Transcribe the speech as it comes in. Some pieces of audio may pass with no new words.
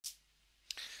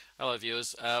Hello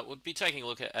viewers, we'll be taking a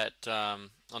look at on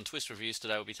TWiST Reviews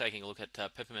today. We'll be taking a look at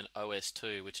Peppermint OS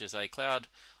 2, which is a cloud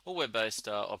or web-based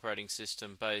operating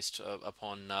system based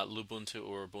upon Lubuntu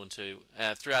or Ubuntu.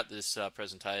 Throughout this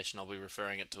presentation, I'll be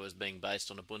referring it to as being based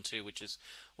on Ubuntu, which is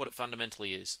what it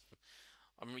fundamentally is.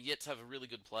 I'm yet to have a really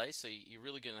good play, so you're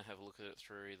really going to have a look at it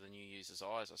through the new user's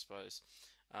eyes, I suppose.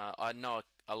 I know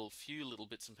a few little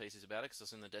bits and pieces about it because I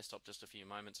was in the desktop just a few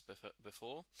moments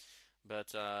before,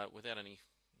 but without any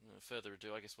further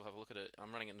ado, I guess we'll have a look at it.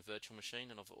 I'm running it in a virtual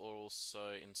machine, and I've also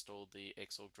installed the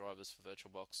Xorg drivers for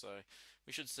VirtualBox, so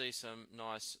we should see some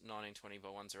nice 1920 by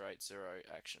 1080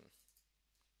 action.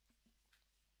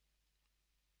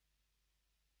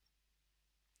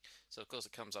 So of course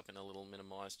it comes up in a little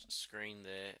minimized screen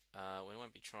there. We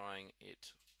won't be trying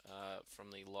it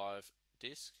from the live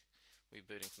disk. We'll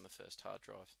be booting from the first hard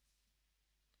drive.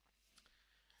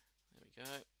 There we go.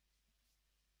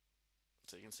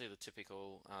 So you can see the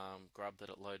typical grub that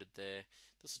it loaded there.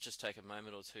 This will just take a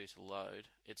moment or two to load.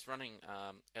 It's running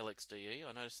LXDE.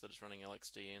 I noticed that it's running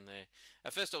LXDE in there.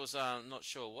 At first I was not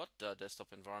sure what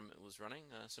desktop environment it was running,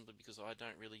 simply because I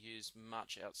don't really use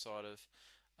much outside of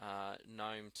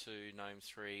GNOME 2, GNOME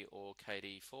 3 or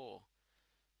KDE 4.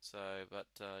 So, but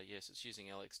yes, it's using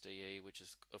LXDE, which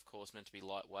is of course meant to be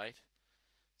lightweight.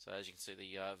 So as you can see,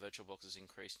 the VirtualBox has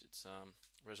increased its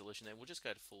resolution there. We'll just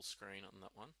go to full screen on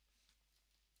that one.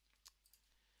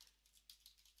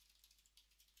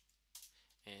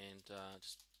 And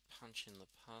just punch in the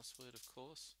password, of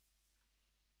course.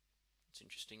 It's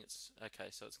interesting. It's okay,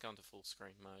 so it's gone to full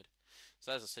screen mode.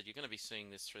 So as I said, you're going to be seeing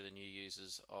this through the new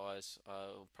user's eyes.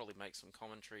 We'll probably make some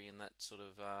commentary in that sort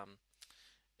of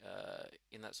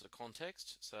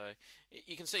context. So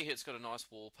you can see here it's got a nice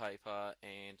wallpaper,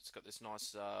 and it's got this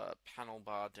nice panel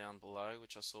bar down below,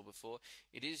 which I saw before.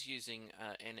 It is using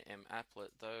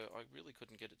NMApplet, though I really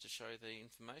couldn't get it to show the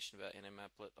information about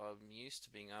NMApplet. I'm used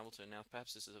to being able to. Now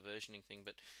perhaps this is a versioning thing,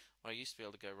 but I used to be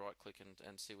able to go right click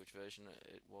and see which version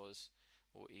it was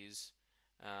or is.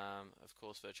 Of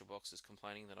course, VirtualBox is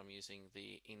complaining that I'm using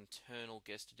the internal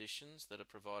guest editions that are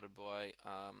provided by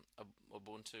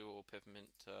Ubuntu or Peppermint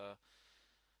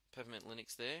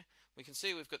Linux there. We can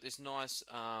see we've got this nice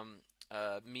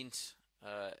Mint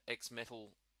X Metal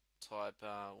type,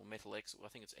 or Metal X, I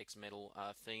think it's X Metal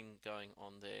theme going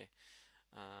on there.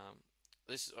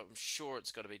 This, I'm sure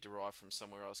it's got to be derived from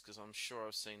somewhere else, because I'm sure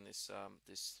I've seen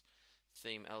this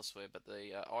theme elsewhere, but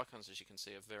the icons, as you can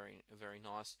see, are very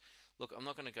nice. Look, I'm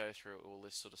not going to go through all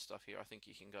this sort of stuff here. I think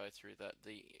you can go through that.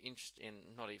 The interest in,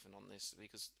 not even on this,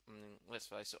 because let's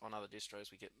face it, on other distros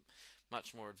we get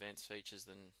much more advanced features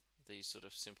than these sort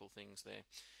of simple things there.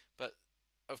 But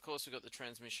of course we've got the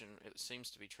transmission. It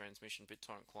seems to be transmission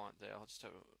BitTorrent client there. I'll just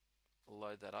have a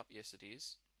load that up. Yes, it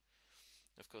is.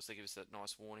 Of course, they give us that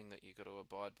nice warning that you've got to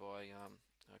abide by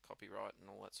copyright and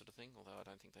all that sort of thing, although I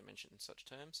don't think they mention it in such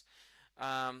terms.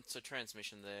 So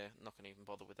transmission there, not going to even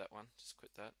bother with that one, just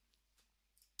quit that.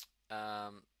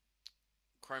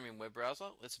 Chromium web browser,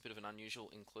 that's a bit of an unusual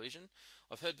inclusion.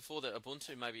 I've heard before that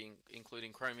Ubuntu may be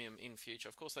including Chromium in future.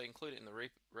 Of course, they include it in the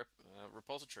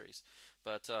repositories,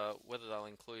 but whether they'll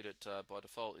include it by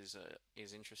default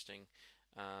is interesting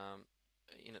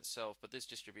in itself. But this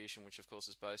distribution, which of course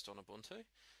is based on Ubuntu,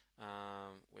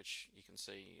 which you can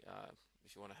see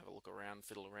if you want to have a look around,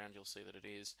 fiddle around, you'll see that it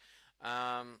is.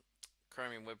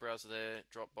 Chromium web browser there,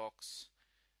 Dropbox.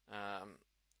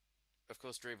 Of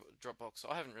course, Dropbox.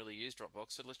 I haven't really used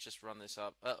Dropbox, so let's just run this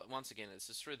up. Once again, this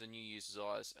is through the new user's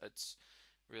eyes. It's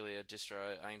really a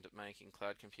distro aimed at making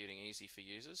cloud computing easy for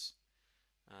users.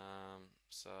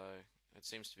 So it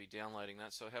seems to be downloading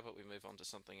that. So how about we move on to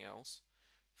something else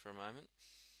for a moment?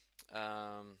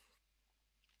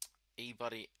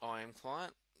 eBuddy IM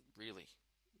client. Really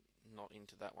not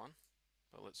into that one,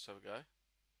 but let's have a go.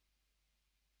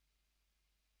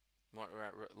 Might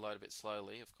load a bit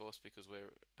slowly, of course, because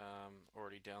we're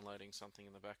already downloading something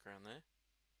in the background there.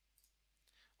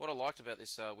 What I liked about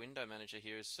this window manager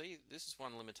here is, see, this is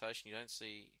one limitation you don't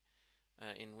see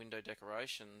in window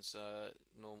decorations.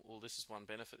 Well, this is one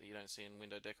benefit that you don't see in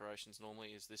window decorations normally,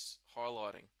 is this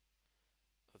highlighting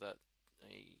of that.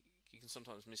 You can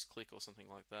sometimes misclick or something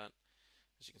like that.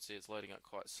 As you can see, it's loading up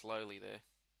quite slowly there.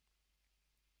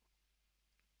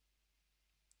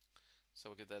 So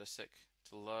we'll give that a sec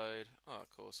to load. Oh, of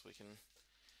course, we can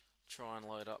try and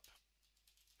load up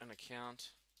an account.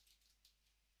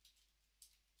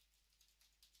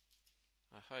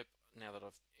 I hope now that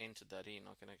I've entered that in,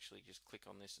 I can actually just click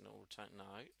on this and it will return.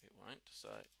 No, it won't. So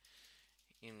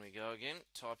in we go again,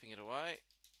 typing it away.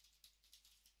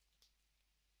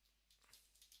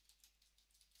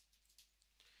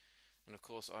 And of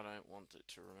course, I don't want it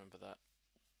to remember that.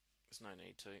 There's no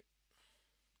need to.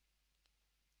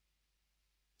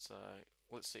 So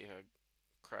let's see how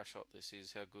crash hot this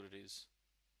is, how good it is.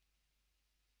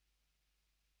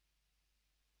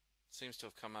 Seems to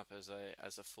have come up as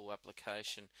a full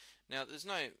application. Now there's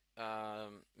no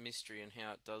mystery in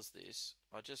how it does this.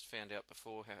 I just found out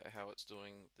before how it's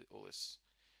doing all this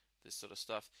sort of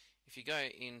stuff. If you go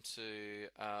into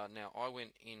now I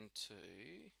went into,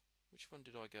 which one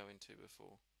did I go into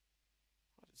before?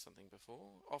 I did something before.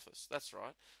 Office, that's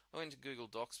right. I went to Google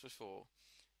Docs before.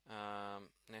 Now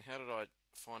how did I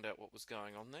find out what was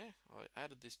going on there? I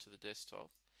added this to the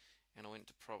desktop and I went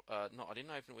to no, I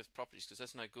didn't open it with properties because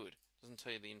that's no good. It doesn't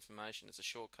tell you the information. It's a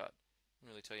shortcut. It doesn't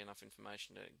really tell you enough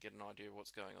information to get an idea of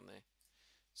what's going on there.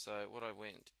 So what I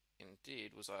went and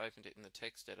did was I opened it in the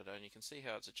text editor, and you can see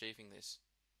how it's achieving this.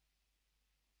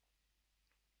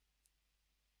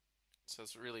 So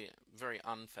it's really very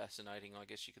unfascinating, I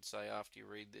guess you could say, after you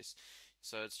read this.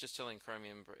 So it's just telling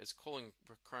Chromium, it's calling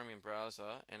Chromium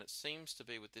browser, and it seems to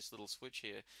be with this little switch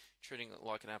here, treating it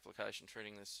like an application,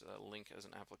 treating this link as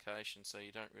an application. So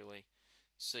you don't really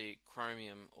see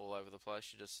Chromium all over the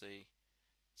place. You just see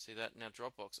that. Now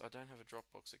Dropbox, I don't have a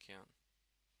Dropbox account.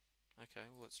 Okay,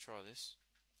 well let's try this.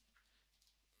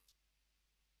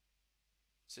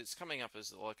 So it's coming up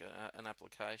as like an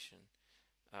application.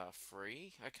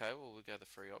 Free. Okay, well we'll go the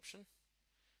free option.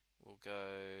 We'll go.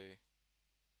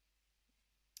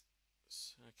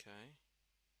 Okay.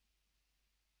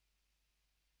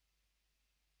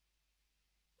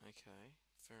 Okay.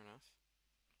 Fair enough.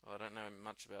 Well, I don't know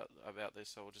much about this,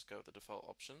 so we'll just go with the default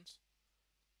options.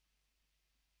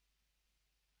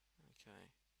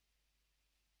 Okay.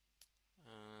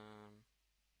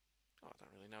 Oh, I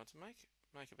don't really know what to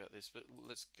make about this, but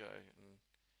let's go and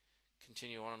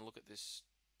continue on and look at this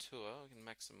tour. We can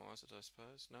maximize it, I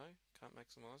suppose. No, can't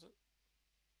maximize it.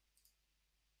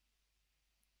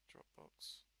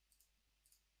 Dropbox.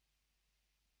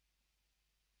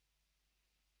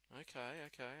 Okay,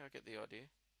 I get the idea.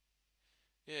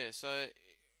 Yeah, so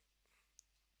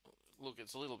look,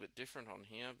 it's a little bit different on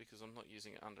here because I'm not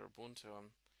using it under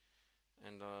Ubuntu.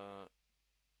 And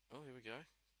oh, here we go.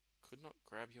 Could not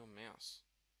grab your mouse.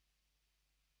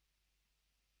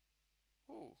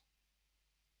 Oh,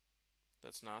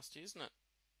 that's nasty, isn't it?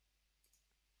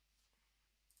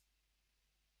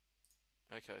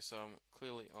 Okay, so I'm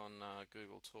clearly on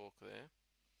Google Talk there.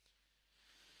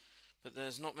 But there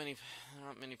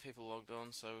aren't many people logged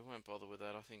on, so we won't bother with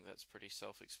that. I think that's pretty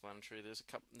self-explanatory.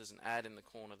 There's an ad in the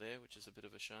corner there, which is a bit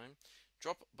of a shame.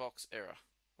 Dropbox error.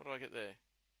 What did I get there?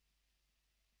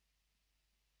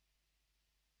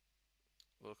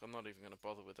 Look, I'm not even going to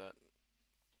bother with that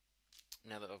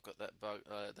now that I've got that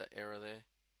that error there.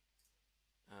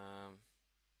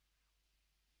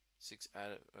 6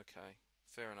 added. Okay,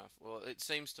 fair enough. Well, it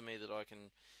seems to me that I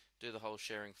can do the whole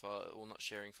sharing file, well, not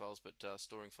sharing files, but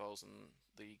storing files in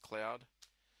the cloud,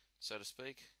 so to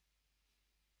speak.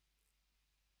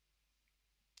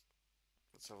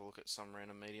 Let's have a look at some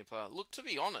random media player. Look, to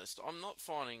be honest, I'm not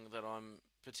finding that I'm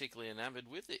particularly enamored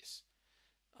with this.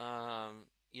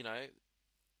 You know,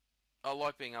 I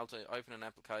like being able to open an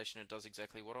application and it does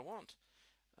exactly what I want.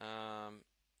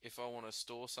 If I want to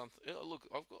store something, look,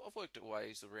 I've worked at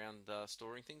ways around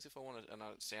storing things. If I want to, I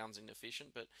know it sounds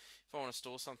inefficient, but if I want to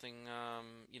store something,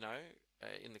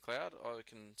 in the cloud, I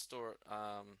can store it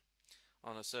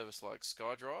on a service like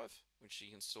SkyDrive, which you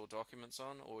can store documents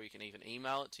on, or you can even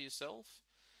email it to yourself.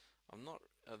 I'm not.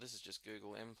 This is just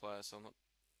Google MPlayer, so I'm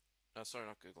not. Sorry,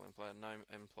 not Google MPlayer. No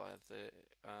MPlayer. There.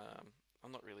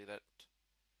 I'm not really that.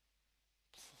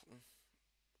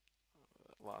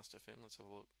 Last FM. Let's have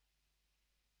a look.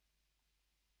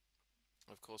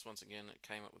 Of course, once again, it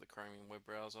came up with a Chromium web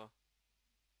browser.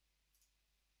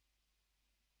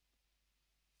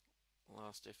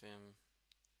 Last FM.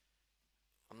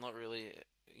 I'm not really.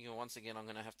 Once again, I'm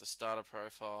going to have to start a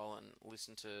profile and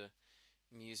listen to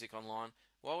music online.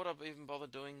 Why would I even bother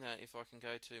doing that if I can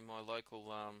go to my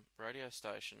local radio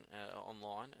station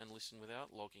online and listen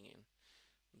without logging in?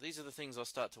 These are the things I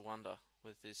start to wonder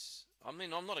with this. I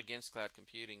mean, I'm not against cloud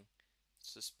computing,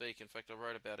 to speak. In fact, I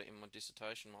wrote about it in my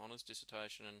dissertation, my honours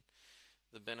dissertation, and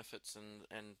the benefits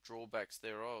and drawbacks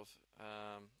thereof.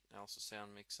 Also,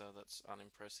 sound mixer, that's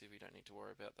unimpressive. You don't need to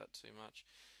worry about that too much.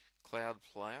 Cloud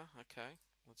player, okay,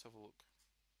 let's have a look.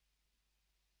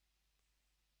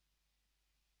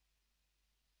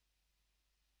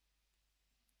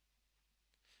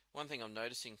 One thing I'm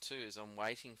noticing too is I'm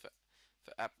waiting for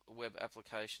web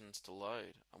applications to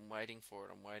load. I'm waiting for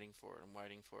it. I'm waiting for it. I'm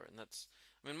waiting for it. And that's,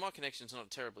 I mean, my connection's not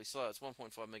terribly slow. It's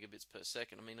 1.5 megabits per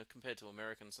second. I mean, compared to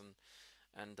Americans and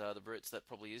and the Brits, that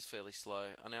probably is fairly slow.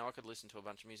 Now I could listen to a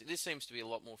bunch of music. This seems to be a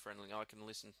lot more friendly. I can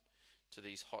listen to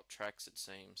these hot tracks, it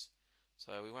seems.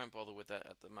 So we won't bother with that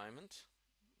at the moment.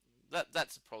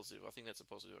 That's a positive. I think that's a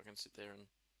positive. I can sit there and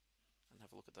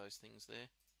have a look at those things there.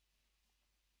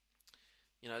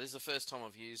 This is the first time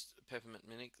I've used Peppermint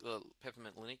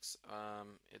Linux.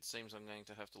 It seems I'm going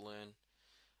to have to learn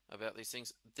about these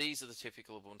things. These are the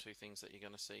typical Ubuntu things that you're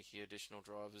going to see here: additional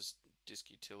drivers, disk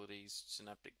utilities,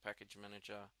 Synaptic Package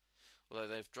Manager. Although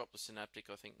they've dropped the Synaptic,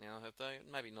 I think now, have they?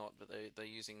 Maybe not, but they're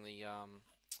using the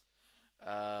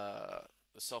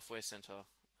Software Center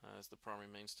as the primary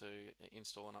means to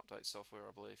install and update software,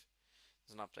 I believe.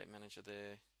 There's an update manager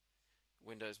there.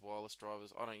 Windows wireless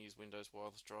drivers. I don't use Windows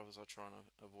wireless drivers. I try and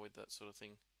avoid that sort of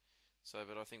thing. So,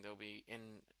 but I think there'll be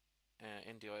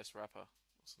NDIS wrapper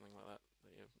or something like that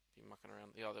you'll be mucking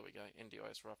around. Yeah, there we go.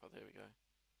 NDIS wrapper. There we go.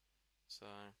 So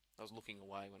I was looking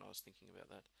away when I was thinking about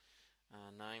that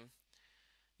name.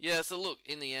 Yeah. So look,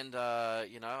 in the end, I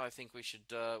think we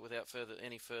should, without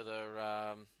any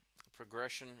further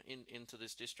progression into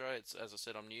this distro. It's, as I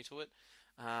said, I'm new to it.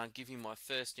 Give you my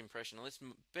first impression. Now, let's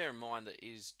bear in mind that it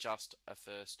is just a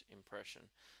first impression.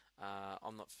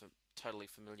 I'm not totally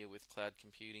familiar with cloud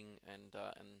computing, and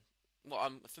well,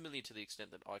 I'm familiar to the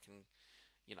extent that I can,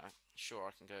 sure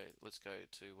I can go. Let's go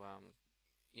to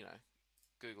you know,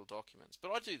 Google Documents,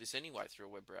 but I do this anyway through a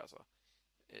web browser.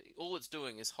 All it's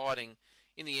doing is hiding.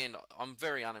 In the end, I'm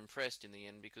very unimpressed in the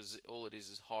end, because all it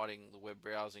is hiding the web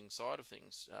browsing side of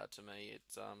things. To me,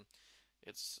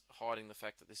 it's hiding the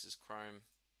fact that this is Chrome,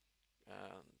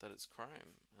 that it's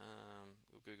Chrome,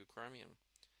 or Google Chromium.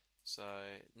 So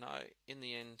no, in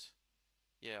the end,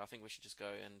 yeah, I think we should just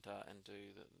go and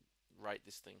rate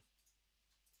this thing.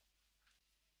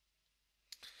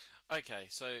 Okay,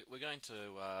 so we're going to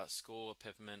score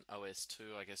Peppermint OS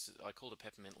 2. I guess I called it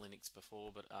Peppermint Linux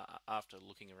before, but after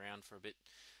looking around for a bit,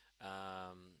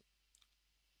 um,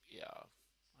 yeah,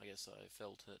 I guess I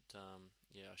felt that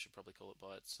yeah, I should probably call it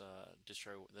by its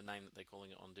distro, the name that they're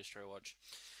calling it on DistroWatch.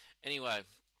 Anyway,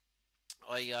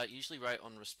 I usually rate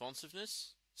on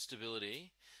responsiveness,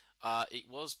 stability. It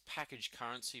was package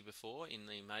currency before in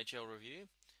the Major review.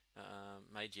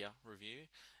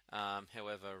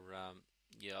 However,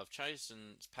 yeah, I've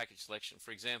chosen package selection.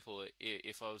 For example,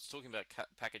 if I was talking about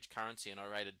package currency and I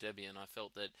rated Debian, I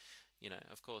felt that,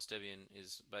 of course, Debian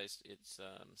is it's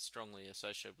strongly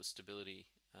associated with stability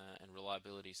and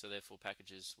reliability. So therefore,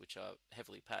 packages which are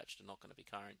heavily patched are not going to be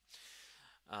current.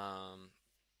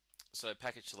 So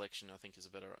package selection, I think, is a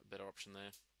better option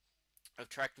there.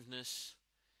 Attractiveness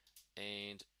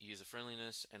and user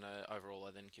friendliness, and overall,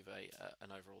 I then give an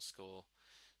overall score.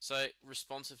 So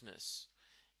responsiveness,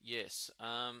 yes.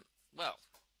 Well,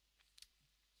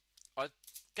 I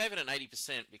gave it an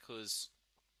 80% because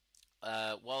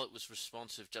while it was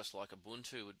responsive just like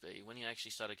Ubuntu would be, when you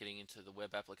actually started getting into the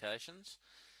web applications,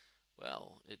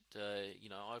 well,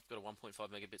 I've got a 1.5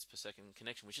 megabits per second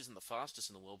connection, which isn't the fastest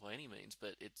in the world by any means,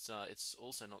 but it's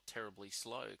also not terribly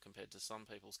slow compared to some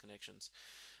people's connections.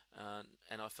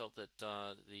 And I felt that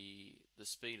the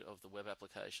speed of the web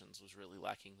applications was really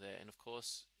lacking there. And of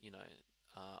course,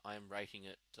 I am rating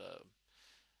it uh,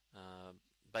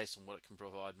 based on what it can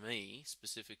provide me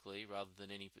specifically, rather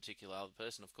than any particular other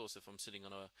person. Of course, if I'm sitting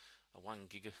on a 1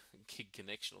 gig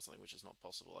connection or something, which is not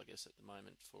possible, I guess, at the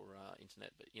moment for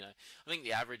internet. But I think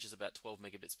the average is about 12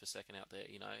 megabits per second out there.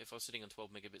 If I was sitting on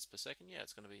 12 megabits per second, yeah,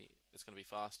 it's going to be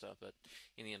faster. But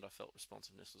in the end, I felt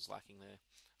responsiveness was lacking there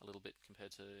a little bit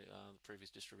compared to the previous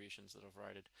distributions that I've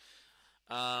rated.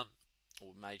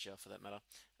 Or Major for that matter.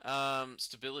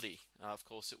 Stability, of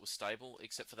course, it was stable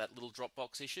except for that little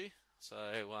Dropbox issue. So,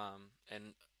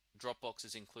 and Dropbox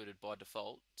is included by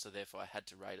default, so therefore I had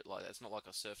to rate it like that. It's not like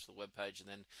I surfed the web page and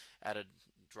then added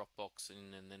Dropbox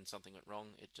in and then something went wrong.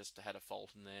 It just had a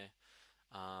fault in there.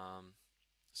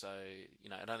 So,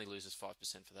 it only loses 5%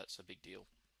 for that, so big deal.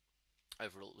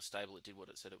 Overall, it was stable. It did what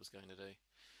it said it was going to do.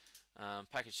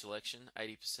 Package selection,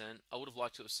 80%. I would have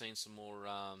liked to have seen some more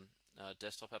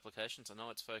desktop applications. I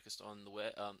know it's focused on the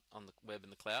web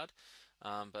and the cloud,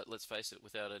 but let's face it,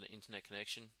 without an internet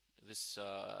connection, this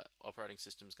operating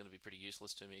system is going to be pretty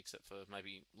useless to me, except for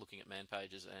maybe looking at man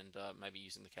pages and maybe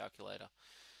using the calculator.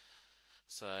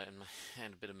 So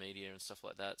and a bit of media and stuff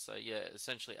like that. So yeah,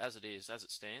 essentially as it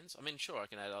stands. I mean, sure, I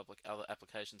can add other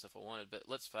applications if I wanted, but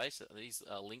let's face it, these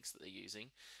links that they're using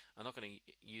are not going to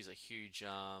use a huge, they're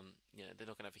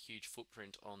not going to have a huge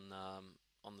footprint on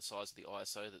on the size of the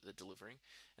ISO that they're delivering,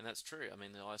 and that's true. I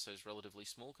mean, the ISO is relatively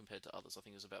small compared to others. I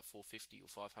think it was about 450 or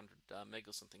 500 meg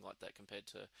or something like that compared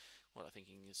to what I think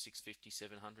is 650,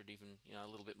 700, even a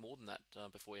little bit more than that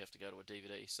before you have to go to a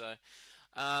DVD. So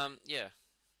yeah,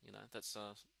 that's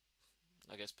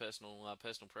I guess personal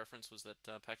preference was that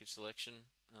package selection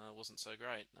wasn't so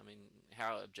great. I mean,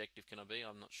 how objective can I be?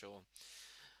 I'm not sure.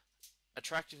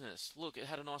 Attractiveness. Look, it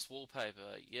had a nice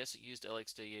wallpaper. Yes, it used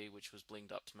LXDE, which was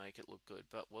blinged up to make it look good,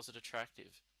 but was it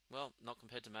attractive? Well, not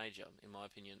compared to Major, in my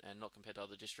opinion, and not compared to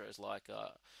other distros like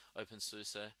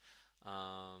OpenSUSE,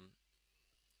 um,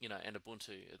 and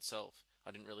Ubuntu itself.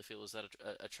 I didn't really feel it was that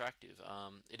attractive.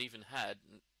 It even had,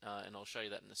 and I'll show you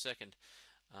that in a second.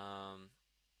 I'll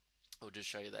just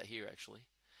show you that here actually.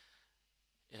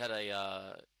 It had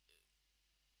a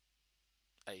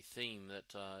theme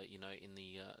that in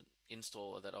the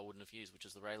installer that I wouldn't have used, which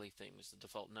is the Rayleigh theme. It's the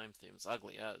default GNOME theme. It's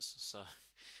ugly as, so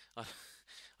I,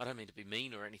 I don't mean to be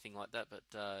mean or anything like that, but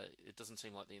it doesn't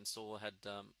seem like the installer had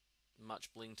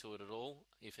much bling to it at all,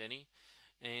 if any.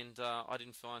 And I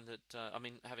didn't find that, I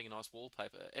mean, having a nice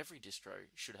wallpaper, every distro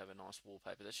should have a nice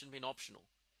wallpaper. That shouldn't be an optional.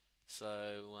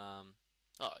 So,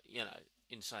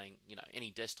 in saying,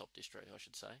 any desktop distro, I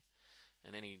should say,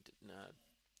 and any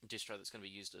distro that's going to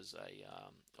be used as a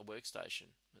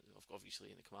workstation. Obviously,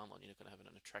 in the command line, you're not going to have an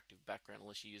attractive background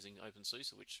unless you're using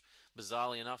OpenSUSE, which,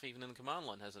 bizarrely enough, even in the command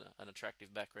line has an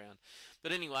attractive background.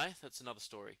 But anyway, that's another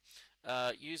story.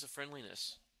 User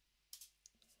friendliness.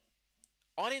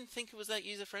 I didn't think it was that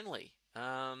user friendly.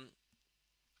 That's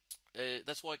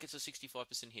why it gets a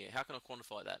 65% here. How can I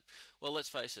quantify that? Well, let's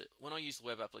face it. When I used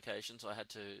web applications, I had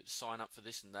to sign up for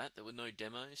this and that. There were no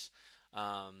demos.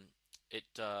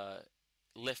 It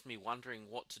left me wondering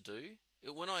what to do.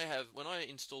 When I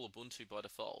install Ubuntu by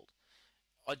default,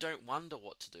 I don't wonder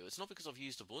what to do. It's not because I've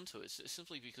used Ubuntu. It's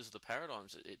simply because of the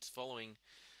paradigms it's following.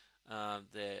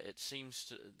 There, it seems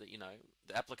to that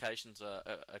the applications are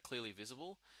clearly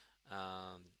visible.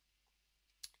 I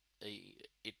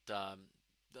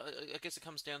guess it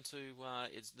comes down to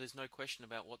there's no question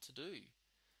about what to do.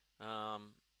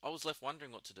 I was left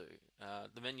wondering what to do.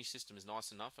 The menu system is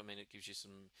nice enough. I mean, it gives you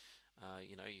some,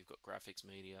 you've got graphics,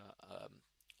 media,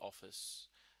 Office,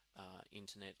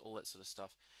 internet, all that sort of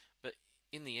stuff. But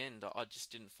in the end, I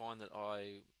just didn't find that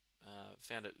I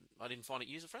didn't find it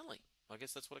user friendly. I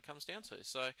guess that's what it comes down to.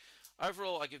 So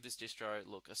overall, I give this distro,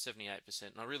 look, a 78%.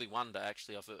 And I really wonder,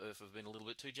 actually, if I've been a little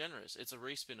bit too generous. It's a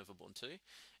respin of Ubuntu,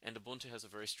 and Ubuntu has a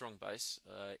very strong base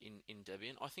in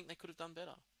Debian. I think they could have done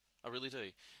better. I really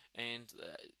do. And,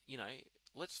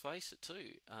 let's face it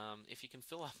too. If you can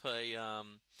fill up a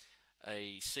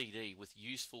CD with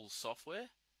useful software,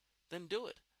 then do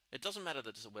it. It doesn't matter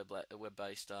that it's a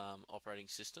web-based operating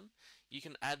system. You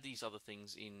can add these other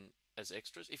things in as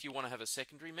extras. If you want to have a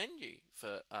secondary menu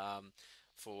for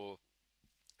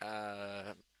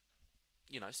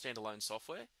standalone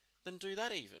software, then do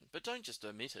that even. But don't just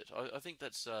omit it. I think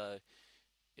that's I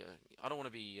don't want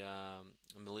to be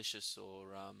malicious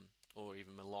or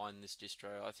even malign this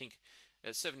distro. I think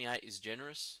 78 is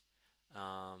generous,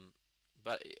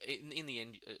 but in the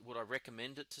end, would I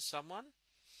recommend it to someone?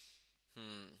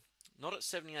 Not at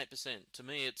 78%. To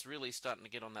me, it's really starting to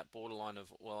get on that borderline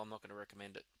of, well, I'm not going to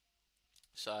recommend it.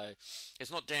 So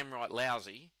it's not damn right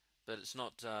lousy, but it's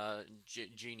not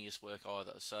genius work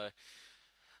either. So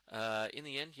in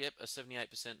the end, yep, a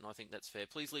 78%, and I think that's fair.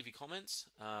 Please leave your comments,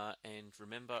 and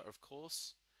remember, of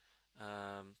course,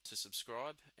 to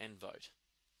subscribe and vote.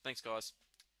 Thanks, guys.